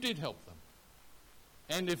 And you did help them.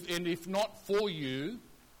 And if not for you,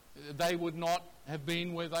 they would not have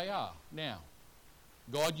been where they are now.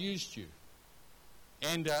 God used you.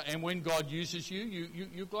 And when God uses you,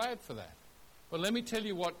 you're glad for that. But let me tell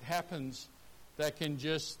you what happens that can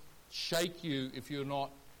just shake you if you're not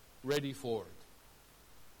ready for it.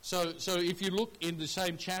 So if you look in the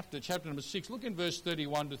same chapter number 6, look in verse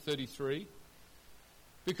 31 to 33.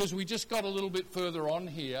 Because we just got a little bit further on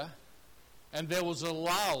here, and there was a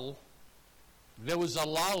lull. There was a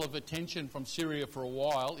lull of attention from Syria for a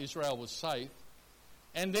while. Israel was safe.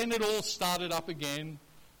 And then it all started up again.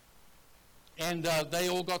 And they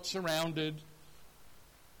all got surrounded.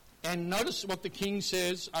 And notice what the king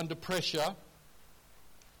says under pressure.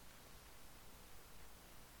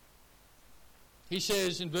 He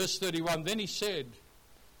says in verse 31, then he said,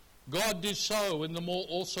 God do so, and the more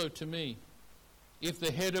also to me, if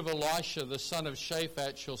the head of Elisha, the son of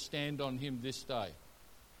Shaphat, shall stand on him this day.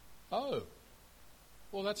 Oh,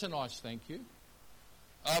 well, that's a nice thank you.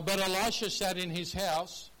 But Elisha sat in his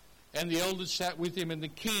house, and the elders sat with him, and the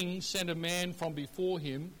king sent a man from before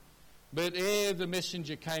him. But ere the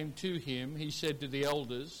messenger came to him, he said to the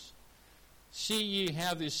elders, see ye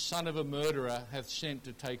how this son of a murderer hath sent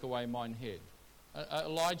to take away mine head.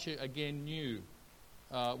 Elijah again knew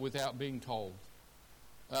without being told.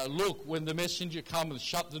 Look, when the messenger cometh,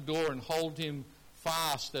 shut the door and hold him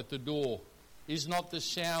fast at the door. Is not the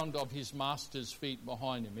sound of his master's feet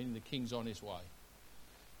behind him? Meaning the king's on his way.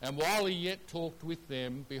 And while he yet talked with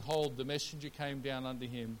them, behold, the messenger came down unto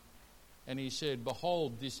him, and he said,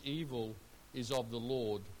 behold, this evil is of the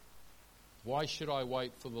Lord. Why should I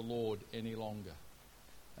wait for the Lord any longer?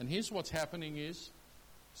 And here's what's happening is,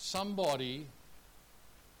 somebody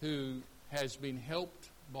who has been helped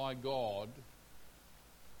by God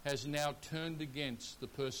has now turned against the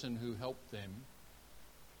person who helped them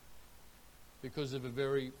because of a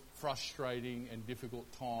very frustrating and difficult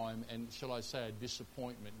time and, shall I say, a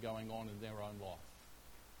disappointment going on in their own life.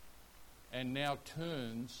 And now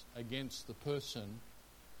turns against the person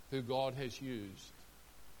who God has used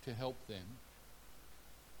to help them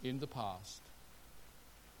in the past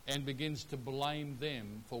and begins to blame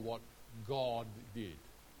them for what God did.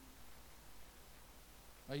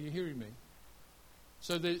 Are you hearing me?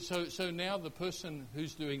 So now the person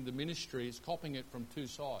who's doing the ministry is copying it from 2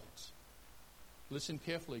 sides. Listen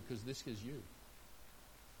carefully, because this is you.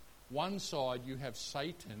 One side, you have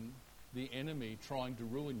Satan, the enemy, trying to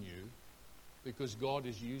ruin you because God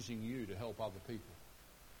is using you to help other people.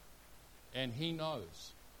 And he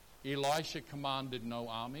knows. Elisha commanded no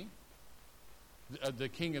army. The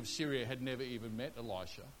king of Syria had never even met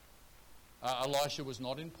Elisha. Elisha was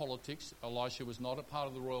not in politics. Elisha was not a part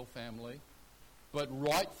of the royal family. But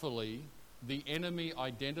rightfully, the enemy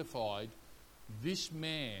identified this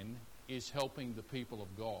man is helping the people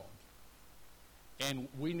of God. And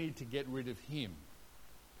we need to get rid of him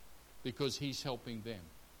because he's helping them.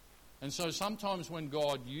 And so sometimes when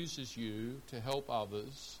God uses you to help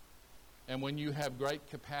others, and when you have great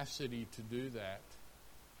capacity to do that,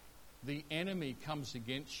 the enemy comes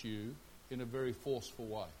against you in a very forceful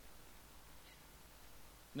way.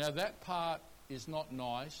 Now that part is not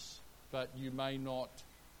nice, but you may not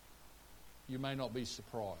be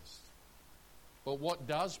surprised. But what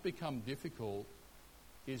does become difficult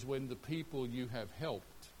is when the people you have helped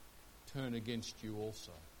turn against you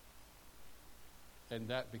also. And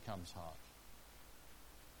that becomes hard.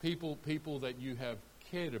 People that you have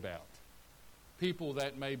cared about. People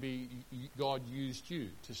that maybe God used you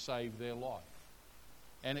to save their life.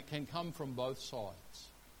 And it can come from both sides.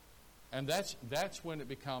 And that's when it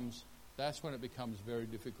becomes very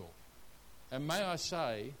difficult. And may I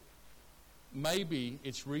say, maybe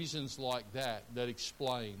it's reasons like that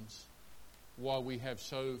explains why we have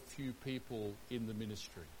so few people in the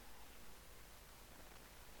ministry.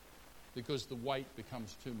 Because the weight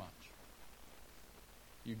becomes too much.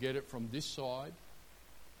 You get it from this side,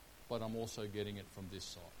 but I'm also getting it from this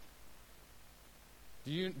side.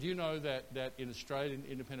 Do you know that in Australian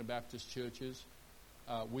Independent Baptist churches,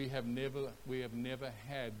 we have never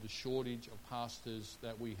had the shortage of pastors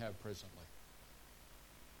that we have presently?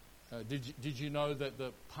 Did you know that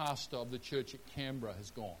the pastor of the church at Canberra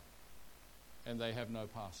has gone, and they have no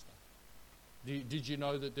pastor? Did you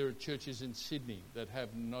know that there are churches in Sydney that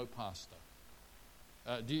have no pastor?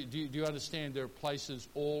 Do you understand there are places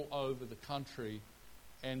all over the country,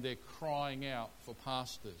 and they're crying out for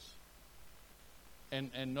pastors,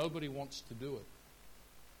 and nobody wants to do it.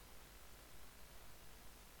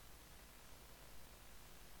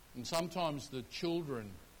 And sometimes the children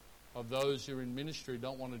of those who are in ministry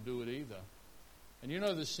don't want to do it either. And you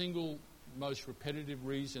know the single most repetitive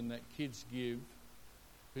reason that kids give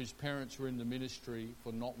whose parents were in the ministry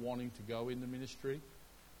for not wanting to go in the ministry?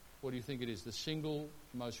 What do you think it is? The single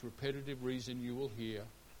most repetitive reason you will hear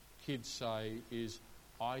kids say is,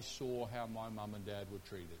 I saw how my mum and dad were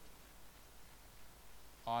treated.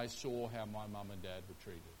 I saw how my mum and dad were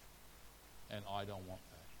treated, and I don't want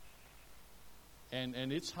that.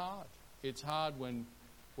 And it's hard. It's hard when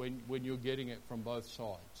you're getting it from both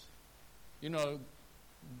sides. You know,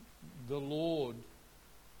 the Lord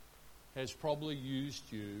has probably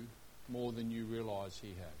used you more than you realise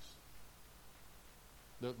He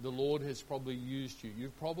has. The Lord has probably used you.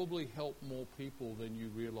 You've probably helped more people than you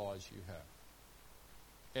realise you have.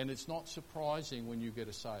 And it's not surprising when you get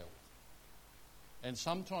assailed. And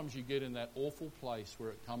sometimes you get in that awful place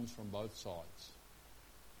where it comes from both sides.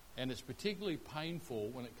 And it's particularly painful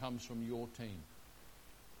when it comes from your team.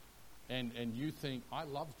 And you think, I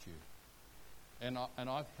loved you. And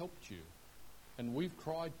I've helped you. And we've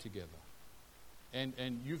cried together.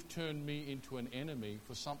 And you've turned me into an enemy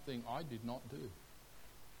for something I did not do.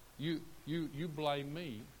 You blame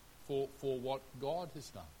me for what God has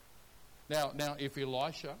done. Now, if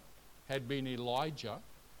Elisha had been Elijah,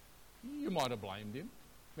 you might have blamed him.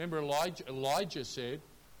 Remember, Elijah said,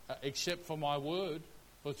 except for my word,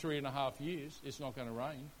 for 3.5 years, it's not going to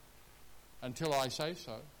rain until I say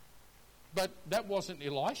so. But that wasn't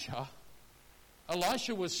Elisha.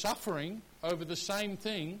 Elisha was suffering over the same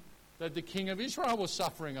thing that the king of Israel was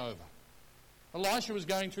suffering over. Elisha was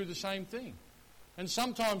going through the same thing. And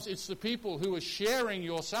sometimes it's the people who are sharing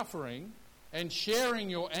your suffering and sharing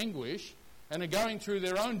your anguish and are going through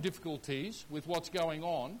their own difficulties with what's going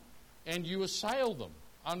on, and you assail them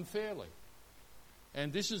unfairly.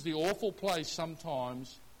 And this is the awful place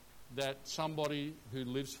sometimes that somebody who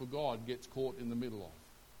lives for God gets caught in the middle of.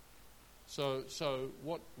 So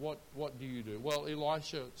what do you do? Well,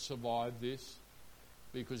 Elisha survived this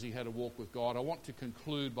because he had a walk with God. I want to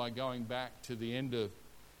conclude by going back to the end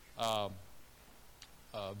of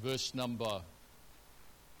verse number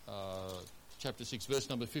chapter 6, verse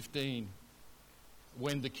number 15,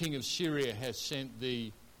 when the king of Syria has sent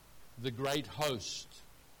the great host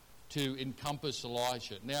to encompass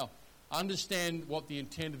Elisha. Now, understand what the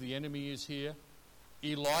intent of the enemy is here.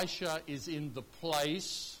 Elisha is in the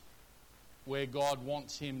place where God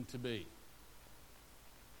wants him to be.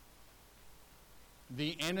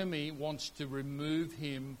 The enemy wants to remove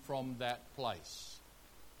him from that place.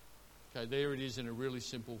 Okay, there it is in a really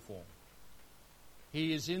simple form.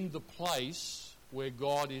 He is in the place where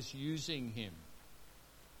God is using him,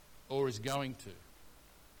 or is going to.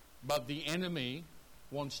 But the enemy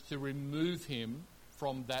wants to remove him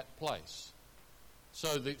from that place.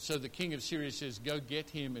 So the king of Syria says, go get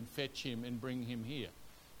him and fetch him and bring him here.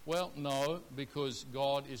 Well, no, because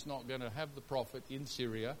God is not going to have the prophet in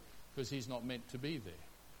Syria because he's not meant to be there.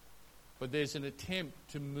 But there's an attempt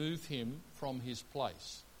to move him from his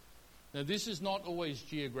place. Now, this is not always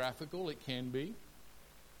geographical. It can be.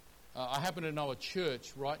 I happen to know a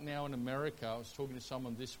church right now in America. I was talking to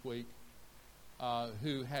someone this week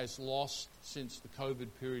who has lost, since the COVID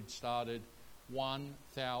period started,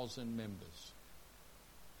 1,000 members.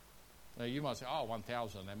 Now, you might say,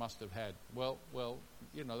 1,000, they must have had. Well,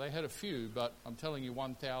 you know, they had a few, but I'm telling you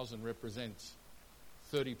 1,000 represents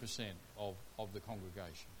 30% of the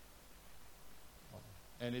congregation.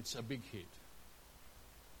 And it's a big hit.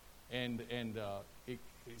 And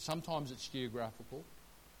sometimes it's geographical.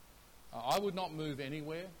 I would not move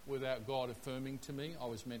anywhere without God affirming to me I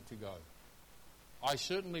was meant to go. I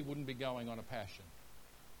certainly wouldn't be going on a passion.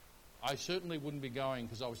 I certainly wouldn't be going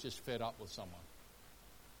because I was just fed up with someone.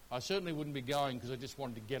 I certainly wouldn't be going because I just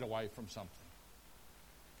wanted to get away from something.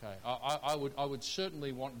 Okay, I would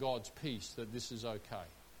certainly want God's peace that this is okay.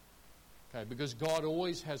 Okay, because God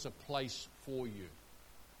always has a place for you.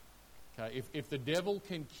 Okay, if the devil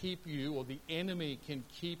can keep you, or the enemy can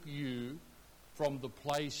keep you from the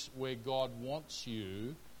place where God wants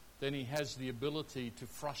you, then he has the ability to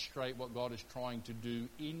frustrate what God is trying to do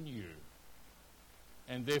in you,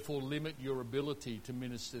 and therefore limit your ability to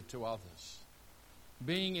minister to others.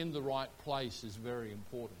 Being in the right place is very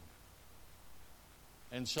important.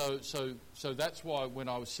 And so that's why when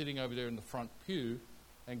I was sitting over there in the front pew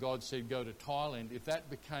and God said, go to Thailand, if that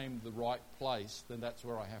became the right place, then that's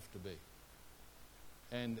where I have to be.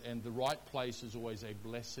 And the right place is always a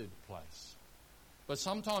blessed place. But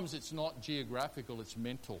sometimes it's not geographical, it's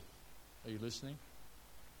mental. Are you listening?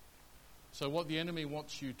 So what the enemy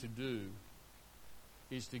wants you to do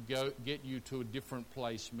is to get you to a different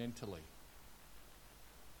place mentally.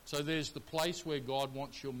 So there's the place where God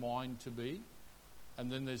wants your mind to be,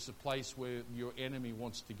 and then there's the place where your enemy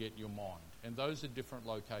wants to get your mind. And those are different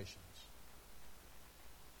locations.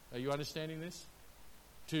 Are you understanding this?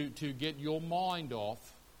 To get your mind off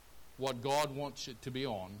what God wants it to be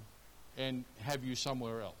on and have you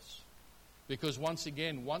somewhere else. Because once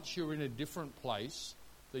again, once you're in a different place,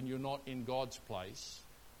 then you're not in God's place,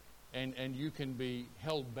 and you can be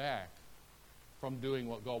held back from doing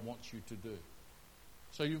what God wants you to do.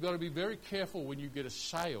 So you've got to be very careful when you get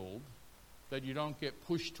assailed that you don't get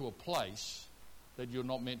pushed to a place that you're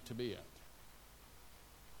not meant to be at.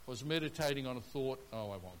 I was meditating on a thought, I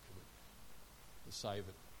won't give it. I'll save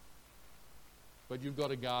it. But you've got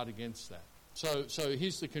to guard against that. So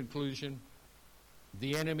here's the conclusion.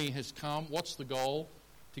 The enemy has come. What's the goal?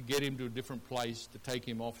 To get him to a different place, to take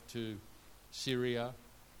him off to Syria.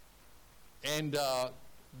 And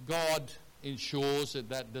God ensures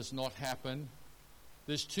that does not happen.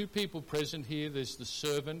 There's two people present here. There's the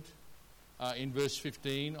servant in verse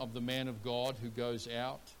 15 of the man of God who goes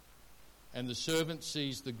out. And the servant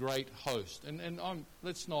sees the great host. And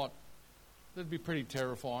that'd be pretty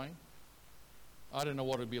terrifying. I don't know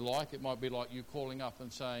what it'd be like. It might be like you calling up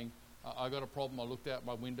and saying, I got a problem. I looked out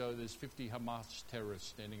my window. There's 50 Hamas terrorists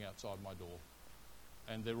standing outside my door.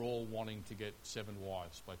 And they're all wanting to get 7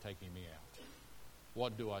 wives by taking me out.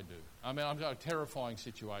 What do I do? I mean, I'm a terrifying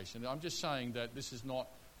situation. I'm just saying that this is not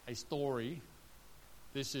a story.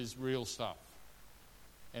 This is real stuff.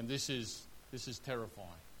 And this is terrifying.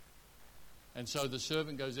 And so the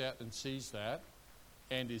servant goes out and sees that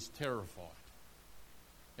and is terrified.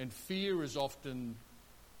 And fear is often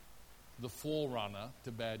the forerunner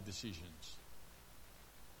to bad decisions.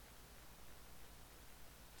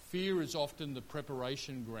 Fear is often the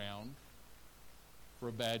preparation ground for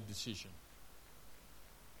a bad decision.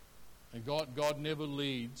 And God never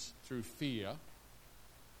leads through fear,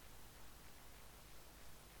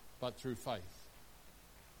 but through faith.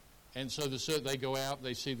 And so they go out,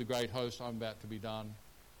 they see the great host, I'm about to be done.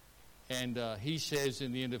 And he says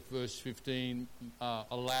in the end of verse 15,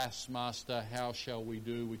 alas, Master, how shall we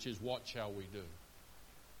do? Which is, what shall we do?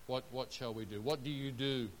 What shall we do? What do you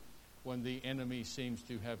do when the enemy seems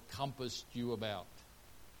to have compassed you about?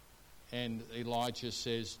 And Elijah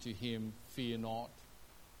says to him, fear not.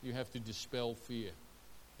 You have to dispel fear.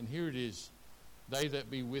 And here it is. They that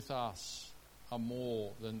be with us are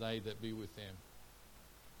more than they that be with them.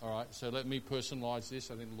 All right, so let me personalize this.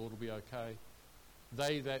 I think the Lord will be okay.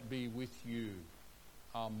 They that be with you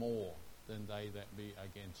are more than they that be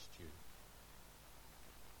against you.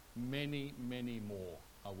 Many, many more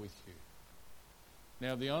are with you.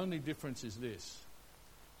 Now, the only difference is this.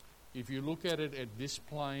 If you look at it at this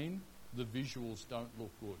plane, the visuals don't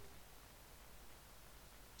look good.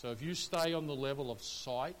 So if you stay on the level of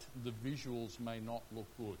sight, the visuals may not look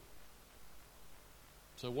good.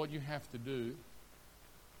 So what you have to do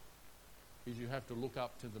is you have to look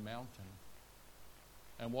up to the mountain.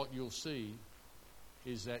 And what you'll see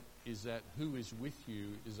is that who is with you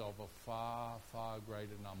is of a far, far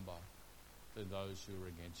greater number than those who are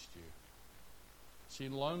against you. See,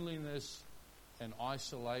 loneliness and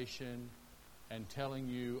isolation and telling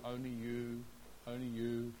you, only you,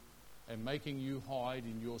 and making you hide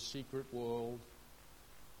in your secret world,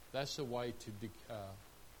 that's a way to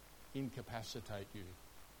incapacitate you.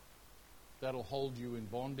 That'll hold you in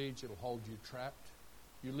bondage. It'll hold you trapped.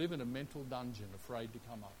 You live in a mental dungeon, afraid to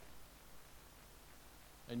come up.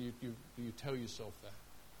 And you tell yourself that.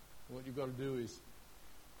 What you've got to do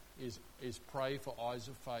is pray for eyes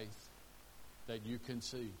of faith that you can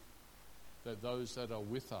see that those that are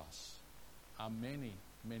with us are many,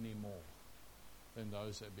 many more than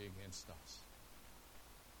those that be against us.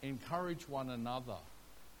 Encourage one another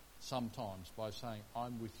sometimes by saying,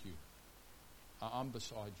 I'm with you. I'm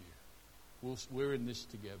beside you. We're in this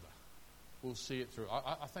together. we'll see it through.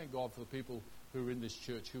 I thank God for the people who are in this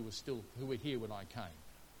church who were here when I came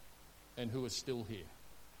and who are still here.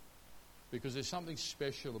 Because there's something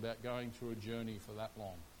special about going through a journey for that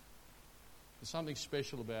long. There's something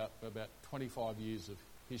special about 25 years of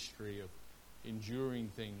history of enduring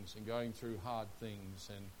things and going through hard things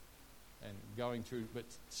and going through, but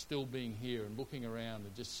still being here and looking around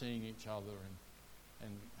and just seeing each other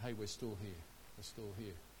and hey, we're still here. We're still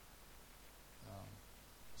here. I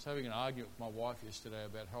was having an argument with my wife yesterday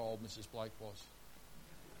about how old Mrs. Blake was.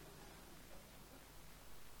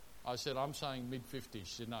 I said, I'm saying mid-50s. She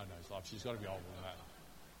said, no, she's got to be older than that.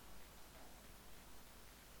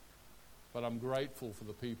 But I'm grateful for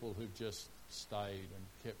the people who've just stayed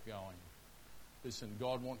and kept going. Listen,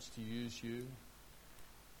 God wants to use you.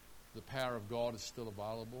 The power of God is still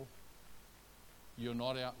available. You're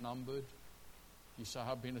not outnumbered. You say,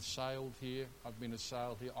 I've been assailed here. I've been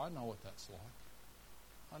assailed here. I know what that's like.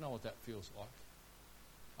 I know what that feels like.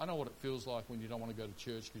 I know what it feels like when you don't want to go to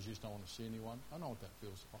church because you just don't want to see anyone. I know what that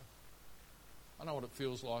feels like. I know what it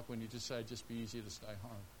feels like when you just say, it'd just be easier to stay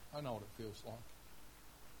home. I know what it feels like.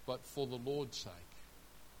 But for the Lord's sake,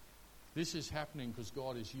 this is happening because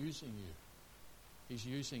God is using you. He's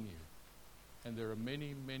using you. And there are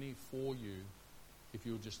many, many for you if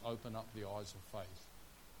you'll just open up the eyes of faith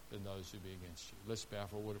than those who be against you. Let's bow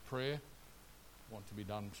for a word of prayer. I want to be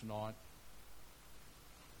done tonight.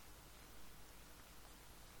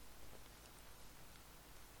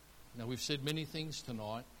 Now, we've said many things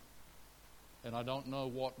tonight, and I don't know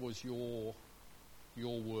what was your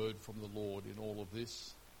word from the Lord in all of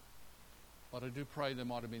this, but I do pray there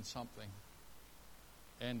might have been something.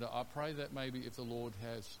 And I pray that maybe if the Lord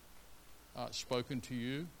has spoken to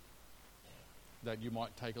you, that you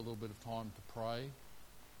might take a little bit of time to pray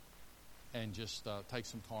and just take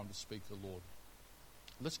some time to speak to the Lord.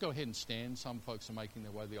 Let's go ahead and stand. Some folks are making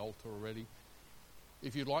their way to the altar already.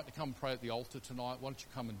 If you'd like to come pray at the altar tonight, why don't you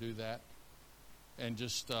come and do that? And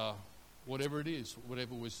just whatever it is,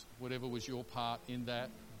 whatever was your part in that,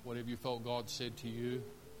 whatever you felt God said to you.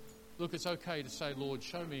 Look, it's okay to say, Lord,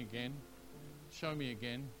 show me again. Show me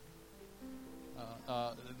again.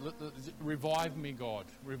 Revive me, God.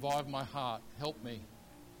 Revive my heart. Help me.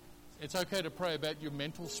 It's okay to pray about your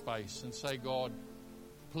mental space and say, God,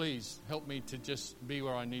 please help me to just be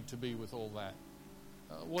where I need to be with all that.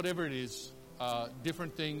 Whatever it is,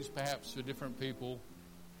 different things perhaps for different people.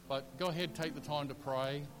 But go ahead, take the time to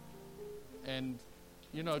pray. And,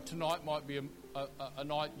 you know, tonight might be a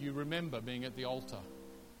night you remember being at the altar.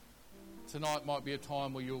 Tonight might be a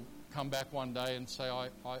time where you'll come back one day and say,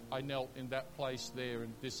 I knelt in that place there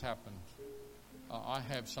and this happened. I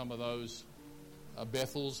have some of those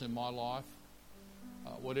Bethels in my life.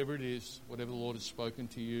 Whatever it is, whatever the Lord has spoken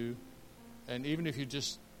to you. And even if you're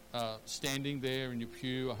just standing there in your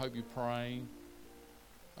pew, I hope you're praying.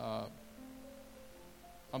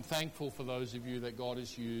 I'm thankful for those of you that God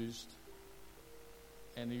has used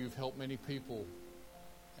and you've helped many people.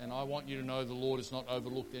 And I want you to know the Lord has not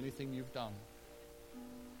overlooked anything you've done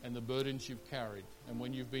and the burdens you've carried and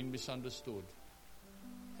when you've been misunderstood.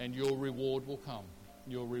 And your reward will come.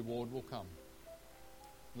 Your reward will come.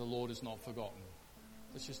 The Lord is not forgotten.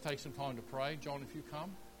 Let's just take some time to pray. John, if you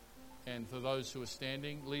come. And for those who are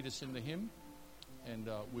standing, lead us in the hymn and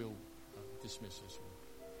we'll dismiss this one.